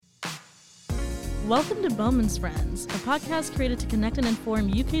Welcome to Bowman's Friends, a podcast created to connect and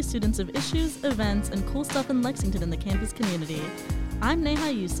inform UK students of issues, events, and cool stuff in Lexington and the campus community. I'm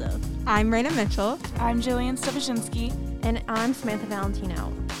Neha Yusuf. I'm Raina Mitchell. I'm Jillian Stavashinsky. And I'm Samantha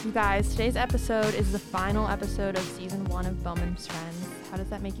Valentino. You guys, today's episode is the final episode of season 1 of Bowman's Friends. How does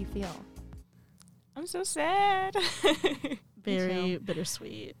that make you feel? I'm so sad. Very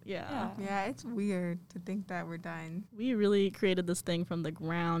bittersweet. Yeah, it's weird to think that we're done. We really created this thing from the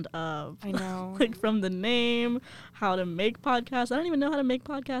ground up. I know. Like from the name, how to make podcasts. I don't even know how to make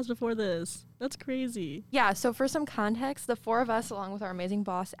podcasts before this. That's crazy. Yeah, so for some context, the four of us, along with our amazing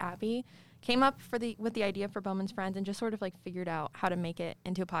boss, Abby, came up with the idea for Bowman's Friends and just sort of like figured out how to make it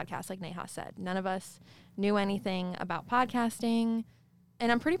into a podcast, like Neha said. None of us knew anything about podcasting,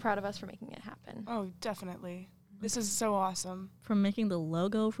 and I'm pretty proud of us for making it happen. Oh, definitely. This is so awesome. From making the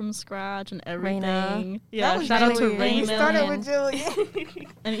logo from scratch and everything. Raina. Yeah, shout out to Raina. We started with Jillian.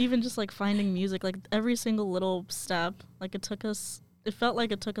 And even just like finding music, like every single little step, like it felt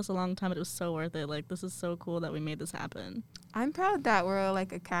like it took us a long time, but it was so worth it. Like, this is so cool that we made this happen. I'm proud that we're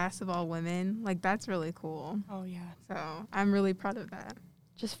like a cast of all women. Like, that's really cool. Oh, yeah. So I'm really proud of that.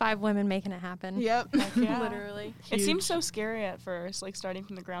 Just 5 women making it happen. Yep. Yeah. Literally. It seemed so scary at first, like starting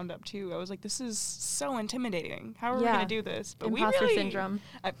from the ground up, too. I was like, this is so intimidating. How are we going to do this? But Imposter syndrome.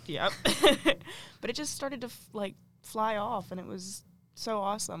 Yep. But it just started to fly off, and it was so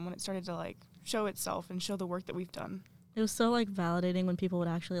awesome when it started to like show itself and show the work that we've done. It was so like validating when people would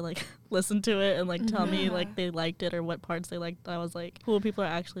actually like listen to it and like tell me like they liked it or what parts they liked. I was like, cool, people are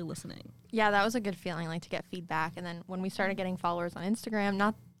actually listening. Yeah, that was a good feeling, like to get feedback. And then when we started getting followers on Instagram,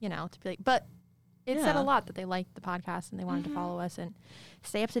 not, to be like, but it said a lot that they liked the podcast and they wanted to follow us and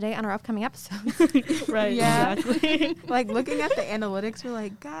stay up to date on our upcoming episodes. Right, yeah. exactly. Like looking at the analytics, we're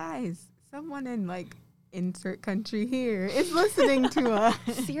like, guys, someone in like insert country here is listening to us.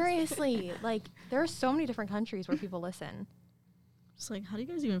 Seriously, like there are so many different countries where people listen. Just like, how do you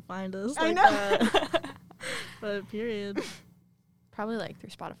guys even find us? I like know. That? But period. Probably like through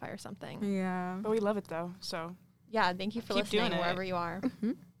Spotify or something. Yeah. But we love it, though, so. Yeah, thank you for Keep listening doing it. wherever you are.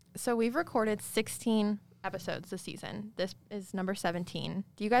 So we've recorded 16 episodes this season. This is number 17.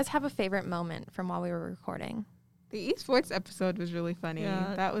 Do you guys have a favorite moment from while we were recording? The esports episode was really funny.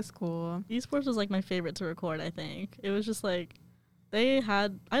 Yeah. That was cool. Esports was like my favorite to record, I think. It was just like, I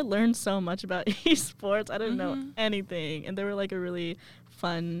learned so much about esports. I didn't know anything. And they were like a really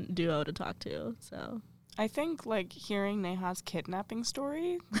fun duo to talk to, so. I think like hearing Neha's kidnapping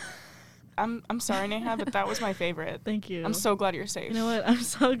story. I'm sorry, Neha, but that was my favorite. Thank you. I'm so glad you're safe. You know what? I'm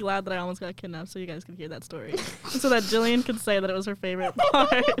so glad that I almost got kidnapped so you guys could hear that story. So that Jillian could say that it was her favorite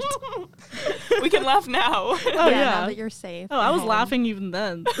part. We can laugh now. Oh, Now yeah. that you're safe. Oh, I was home. laughing even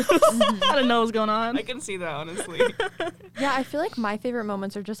then. I didn't know what was going on. I can see that, honestly. Yeah, I feel like my favorite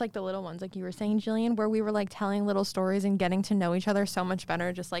moments are just like the little ones, like you were saying, Jillian, where we were like telling little stories and getting to know each other so much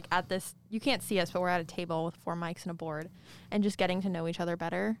better. Just like at this, you can't see us, but we're at a table with 4 mics and a board and just getting to know each other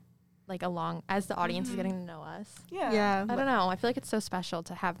better, like along as the audience is getting to know us. Yeah. I don't know. I feel like it's so special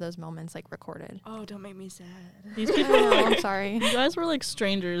to have those moments like recorded. Oh, don't make me sad. These I people, know, I'm sorry. you guys were like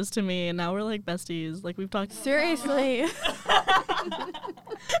strangers to me, and now we're like besties. Like we've talked. Seriously.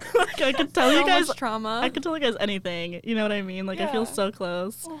 Like I could tell you So guys much trauma. I could tell you guys anything. You know what I mean? Like I feel Yeah. so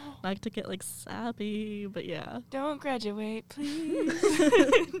close. Like to get like sappy, but yeah. Don't graduate, please.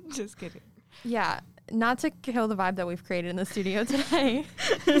 Just kidding. Yeah. Not to kill the vibe that we've created in the studio today.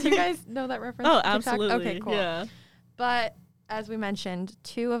 Do you guys know that reference? Oh, to TikTok? absolutely. Okay, cool. Yeah. But as we mentioned,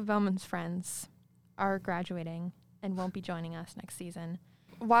 2 of Bowman's friends are graduating and won't be joining us next season.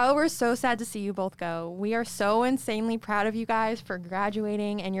 While we're so sad to see you both go, we are so insanely proud of you guys for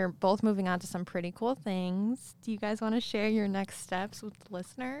graduating, and you're both moving on to some pretty cool things. Do you guys want to share your next steps with the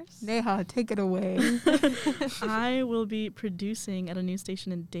listeners? Neha, take it away. I will be producing at a news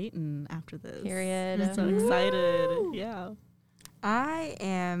station in Dayton after this. Period. I'm so excited. Yeah. I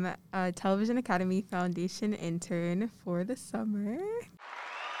am a Television Academy Foundation intern for the summer.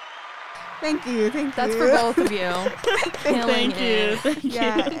 Thank you. That's for both of you. Thank you. Thank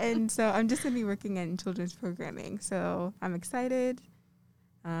Yeah, you. and so I'm just going to be working in children's programming. So I'm excited.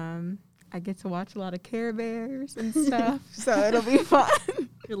 I get to watch a lot of Care Bears and stuff, so it'll be fun.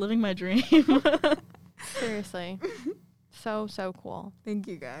 You're living my dream. Seriously. So cool. Thank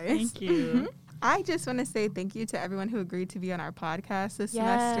you, guys. Thank you. I just want to say thank you to everyone who agreed to be on our podcast this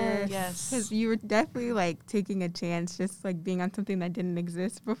Yes. semester. Yes. Because you were definitely like taking a chance, just like being on something that didn't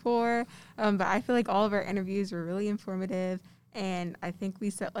exist before. But I feel like all of our interviews were really informative, and I think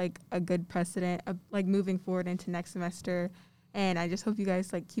we set like a good precedent of like moving forward into next semester. And I just hope you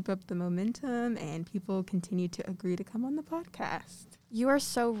guys like keep up the momentum and people continue to agree to come on the podcast. You are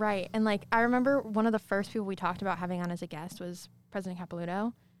so right. And like, I remember one of the first people we talked about having on as a guest was President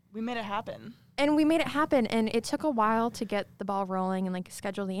Capilouto. We made it happen. And we made it happen. And it took a while to get the ball rolling and like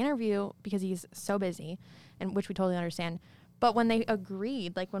schedule the interview because he's so busy, and which we totally understand. But when they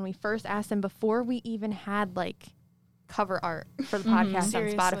agreed, like when we first asked him before we even had like cover art for the podcast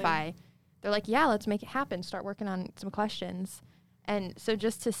Seriously. on Spotify, they're like, yeah, let's make it happen. Start working on some questions. And so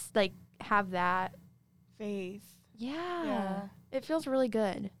just to like have that, Faith. yeah. It feels really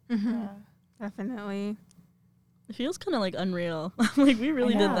good. Yeah. Definitely. It feels kind of like unreal. Like we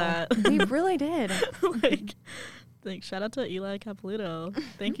really did know. that. We really did. like shout out to Eli Capilouto.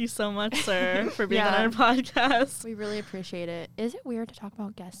 Thank you so much, sir, for being Yeah. on our podcast. We really appreciate it. Is it weird to talk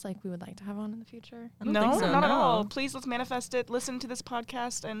about guests like we would like to have on in the future? I don't No, think so, not at no. all. Please, let's manifest it. Listen to this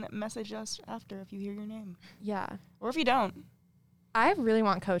podcast and message us after if you hear your name. Yeah. Or if you don't. I really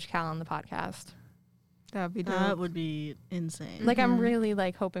want Coach Cal on the podcast. That would be dope. That would be insane. Like, I'm Mhm. really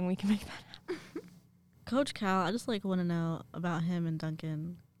like hoping we can make that. Coach Cal, I just like want to know about him and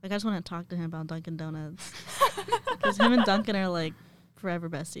Dunkin'. Like I just want to talk to him about Dunkin' Donuts because him and Dunkin' are like forever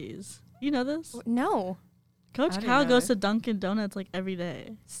besties. You know this? No. Coach I didn't Cal know goes this. to Dunkin' Donuts like every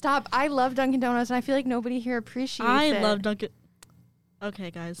day. Stop. I love Dunkin' Donuts, and I feel like nobody here appreciates I it. love Dunkin'.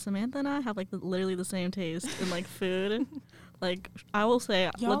 Okay, guys, Samantha and I have like literally the same taste in like food. Like I will say,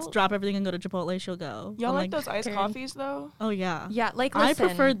 let's Y'all- drop everything and go to Chipotle. She'll go. Y'all I'm like those iced period. coffees, though? Oh yeah. Yeah, like, I listen.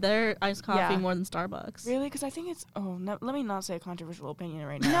 preferred their iced coffee Yeah. more than Starbucks. Really? Because I think it's... Oh, no, let me not say a controversial opinion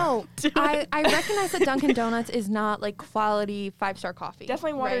right now. No, Do it. I recognize that Dunkin' Donuts is not like quality 5-star coffee.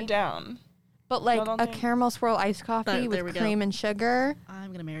 Definitely watered right? down. But like don't a think- caramel swirl iced coffee There we with go. cream and sugar.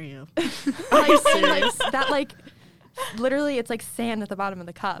 I'm gonna marry you. Like, and, like, that like literally it's like sand at the bottom of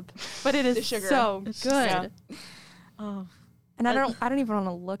the cup. But it The is sugar. so It's good. just- Oh, And I don't even want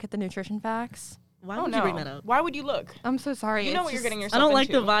to look at the nutrition facts. why Oh, would no. you bring that up? Why would you look? I'm so sorry. You know it's what you're just- getting I yourself don't like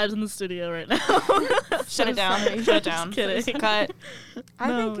the into. vibes in the studio right now. Shut it down. sorry. Shut it down. Just kidding. Cut. I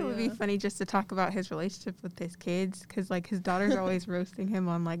think No, it would be yeah. funny just to talk about his relationship with his kids, because like his daughters are always roasting him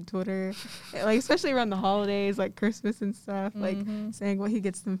on like Twitter, like especially around the holidays, like Christmas and stuff, like Mhm. saying what he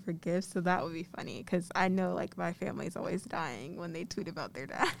gets them for gifts. So that would be funny, because I know like my family's always dying when they tweet about their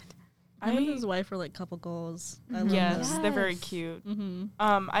dad. Him and his wife are like couple goals. I love Yes, them. they're very Yes. cute. Mm-hmm.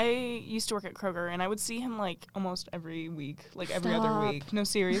 I used to work at Kroger, and I would see him like almost every week, like every other Stop. week. No,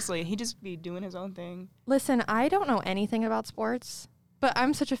 seriously, he'd just be doing his own thing. Listen, I don't know anything about sports, but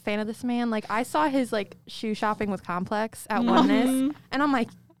I'm such a fan of this man. Like I saw his like shoe shopping with Complex at Oneness, Mhm. and I'm like,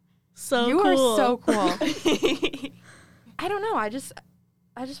 So you cool. are so cool. I don't know. I just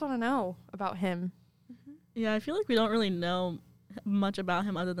want to know about him. Yeah, I feel like we don't really know much about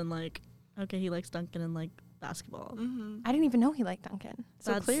him other than like, okay, he likes Dunkin' and like basketball. Mm-hmm. I didn't even know he liked Duncan.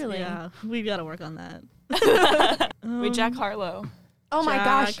 So That's- clearly. yeah, we gotta work on that. Wait, Jack Um, Harlow. Oh my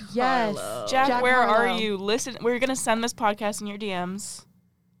gosh, Jack yes. Harlow. Jack, where are Harlow. you? Listen, we're gonna send this podcast in your DMs.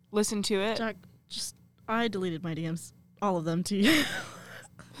 Listen to it. Jack, just I deleted my DMs, all of them to you,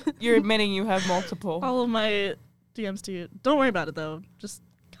 You're admitting you have multiple. all of my DMs to you. Don't worry about it though. Just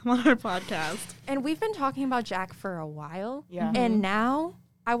come on our podcast. And we've been talking about Jack for a while. Yeah. And now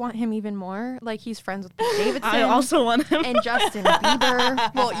I want him even more. Like he's friends with Pete Davidson. I also want him and Justin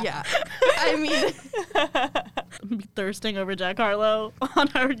Bieber. Well, yeah. I mean, be thirsting over Jack Harlow on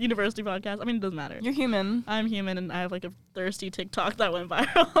our university podcast. I mean, it doesn't matter. You're human. I'm human, and I have like a thirsty TikTok that went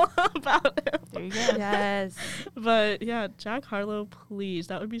viral about him. There you go. yes. But yeah, Jack Harlow, please,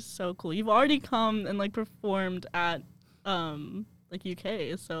 that would be so cool. You've already come and like performed at like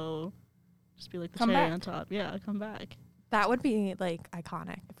UK, so just be like the Come cherry back. on top. Yeah, come back. That would be like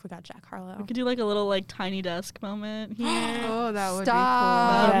iconic if we got Jack Harlow. We could do like a little like tiny desk moment here. Oh, that would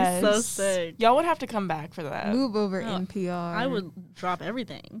Stop. be That would be so sick. Y'all would have to come back for that. cool. Move over No, NPR. I would drop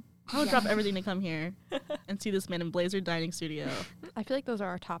everything. I would drop everything to come here and see this man in Blazer Dining Studio. I feel like those are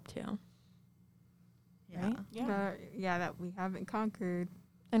our top two. Yeah. Right? Yeah. Yeah, that we haven't conquered.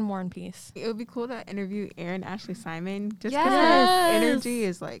 And War and Peace. It would be cool to interview Erin Ashley Simon, just because Yes. her energy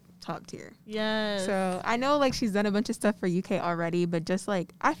is like top tier. Yes. So I know like she's done a bunch of stuff for UK already, but just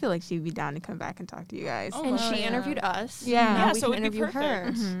like I feel like she'd be down to come back and talk to you guys. Oh, And wow. she yeah. interviewed us. Yeah. Now Yeah, we so can it'd be interview her.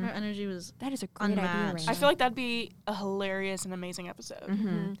 perfect. Mhm. her energy was That is a great idea, Unmatched. Raina. I feel like that'd be a hilarious and amazing episode. Mhm.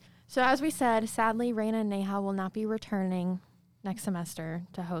 Mhm. So as we said, sadly, Raina and Neha will not be returning next semester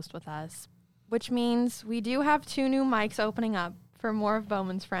to host with us, which means we do have 2 new mics opening up for more of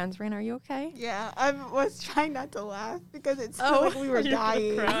Bowman's Friends. Rain, are you okay? Yeah, I was trying not to laugh because it sounded like we were You're gonna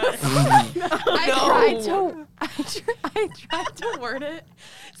dying. cry. I tried to word it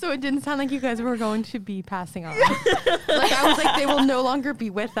so it didn't sound like you guys were going to be passing on. Like I was like, they will no longer be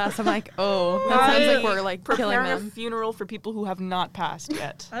with us. I'm like, oh, that sounds like we're like killing Preparing a them. funeral for people who have not passed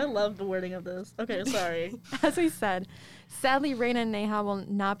yet. I love the wording of this. Okay, sorry. As we said, sadly, Raina and Neha will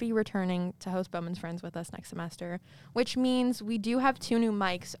not be returning to host Bowman's Friends with us next semester, which means we do have 2 new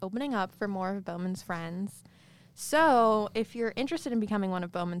mics opening up for more of Bowman's Friends. So if you're interested in becoming one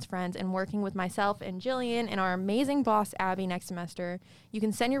of Bowman's Friends and working with myself and Jillian and our amazing boss, Abby, next semester, you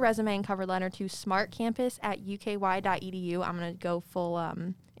can send your resume and cover letter to smartcampus@uky.edu. I'm going to go full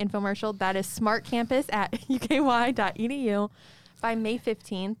infomercial. That is smartcampus@uky.edu by May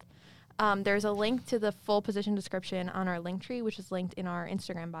 15th. There's a link to the full position description on our link tree, which is linked in our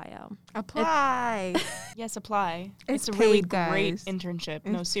Instagram bio. Apply. Yes, apply. It's a really paid, guys. great internship.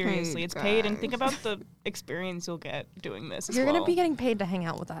 No, It's seriously. paid, It's paid. And guys. think about the experience you'll get doing this as You're well. going to be getting paid to hang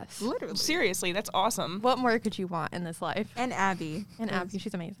out with us. Literally. Seriously, that's awesome. What more could you want in this life? And Abby. And Abby,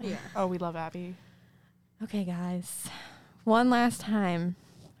 she's amazing. Yeah. Oh, we love Abby. Okay, guys. One last time.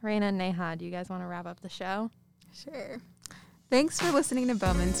 Raina and Neha, do you guys want to wrap up the show? Sure. Thanks for listening to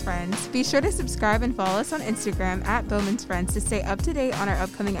Bowman's Friends. Be sure to subscribe and follow us on Instagram @Bowman's Friends to stay up to date on our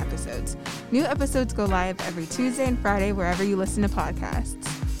upcoming episodes. New episodes go live every Tuesday and Friday wherever you listen to podcasts.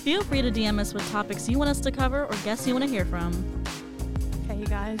 Feel free to DM us with topics you want us to cover or guests you want to hear from. Okay, you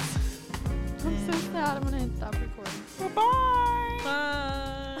guys. I'm so sad. I'm going to stop recording. Bye-bye.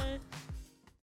 Bye.